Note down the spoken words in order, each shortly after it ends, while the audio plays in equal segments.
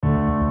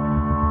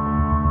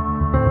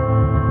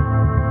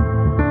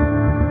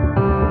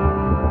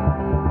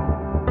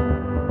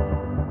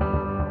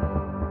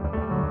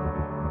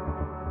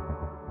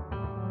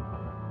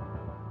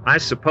I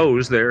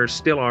suppose there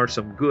still are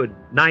some good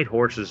night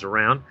horses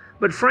around,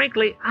 but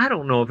frankly, I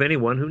don't know of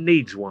anyone who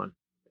needs one.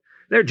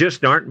 There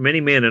just aren't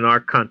many men in our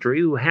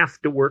country who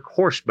have to work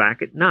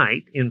horseback at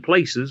night in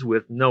places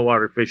with no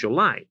artificial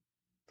light.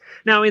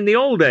 Now, in the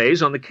old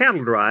days on the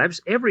cattle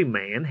drives, every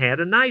man had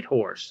a night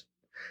horse.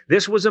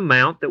 This was a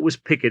mount that was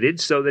picketed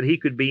so that he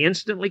could be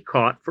instantly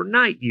caught for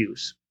night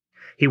use.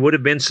 He would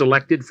have been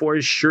selected for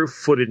his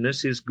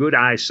sure-footedness, his good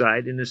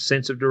eyesight, and his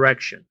sense of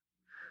direction.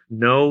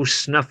 No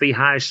snuffy,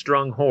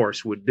 high-strung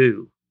horse would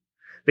do.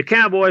 The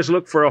cowboys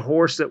looked for a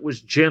horse that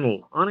was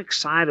gentle,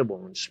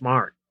 unexcitable, and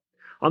smart.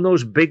 On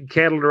those big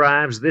cattle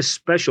drives, this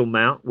special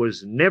mount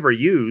was never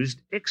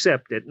used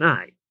except at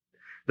night.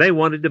 They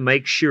wanted to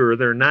make sure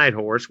their night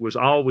horse was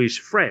always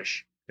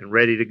fresh and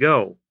ready to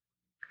go.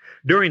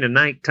 During a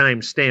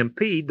nighttime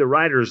stampede, the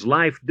rider's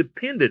life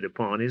depended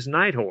upon his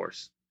night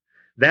horse.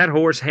 That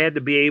horse had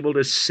to be able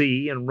to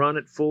see and run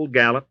at full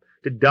gallop,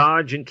 to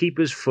dodge and keep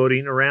his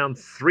footing around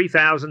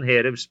 3,000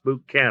 head of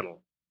spooked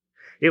cattle.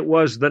 It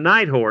was the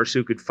night horse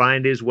who could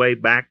find his way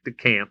back to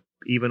camp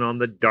even on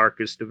the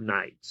darkest of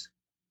nights.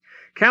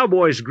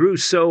 Cowboys grew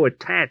so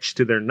attached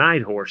to their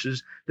night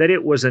horses that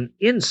it was an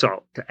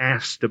insult to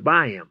ask to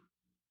buy him.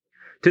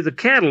 To the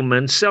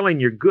cattleman, selling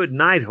your good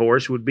night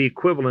horse would be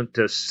equivalent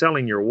to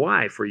selling your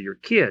wife or your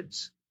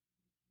kids.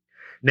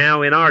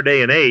 Now, in our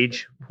day and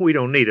age, we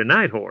don't need a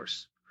night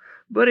horse,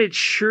 but it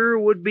sure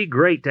would be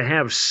great to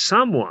have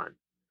someone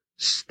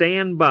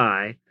stand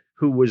by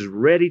who was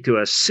ready to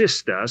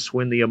assist us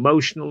when the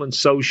emotional and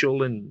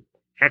social and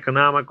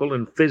economical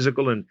and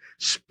physical and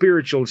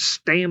spiritual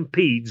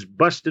stampedes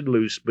busted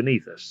loose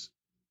beneath us.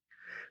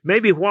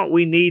 Maybe what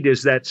we need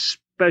is that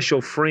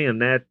special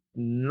friend, that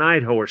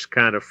night horse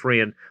kind of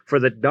friend for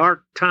the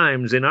dark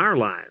times in our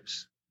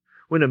lives,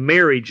 when a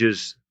marriage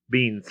is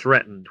being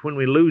threatened, when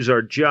we lose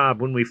our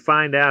job, when we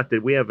find out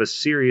that we have a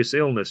serious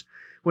illness,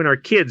 when our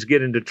kids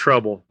get into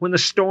trouble, when the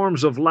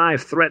storms of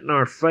life threaten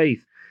our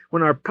faith,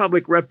 when our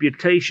public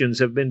reputations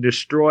have been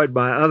destroyed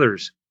by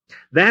others.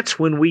 That's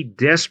when we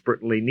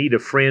desperately need a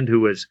friend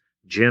who is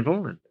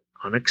gentle and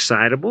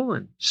unexcitable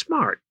and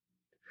smart.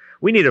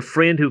 We need a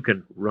friend who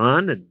can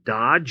run and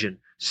dodge and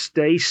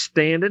stay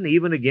standing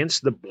even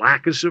against the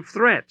blackest of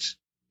threats.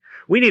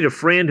 We need a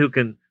friend who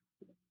can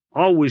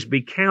always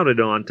be counted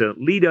on to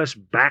lead us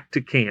back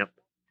to camp,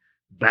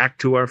 back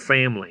to our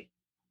family,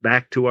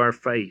 back to our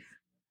faith,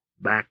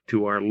 back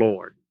to our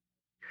Lord.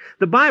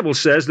 The Bible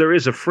says there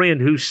is a friend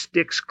who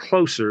sticks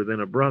closer than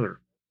a brother.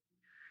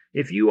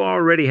 If you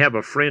already have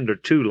a friend or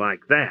two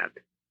like that,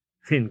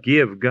 then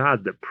give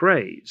God the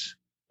praise.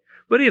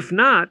 But if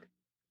not,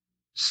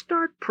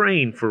 start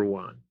praying for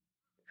one.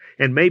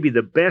 And maybe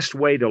the best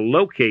way to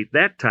locate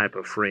that type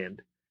of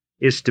friend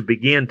is to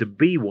begin to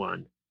be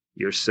one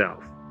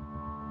yourself.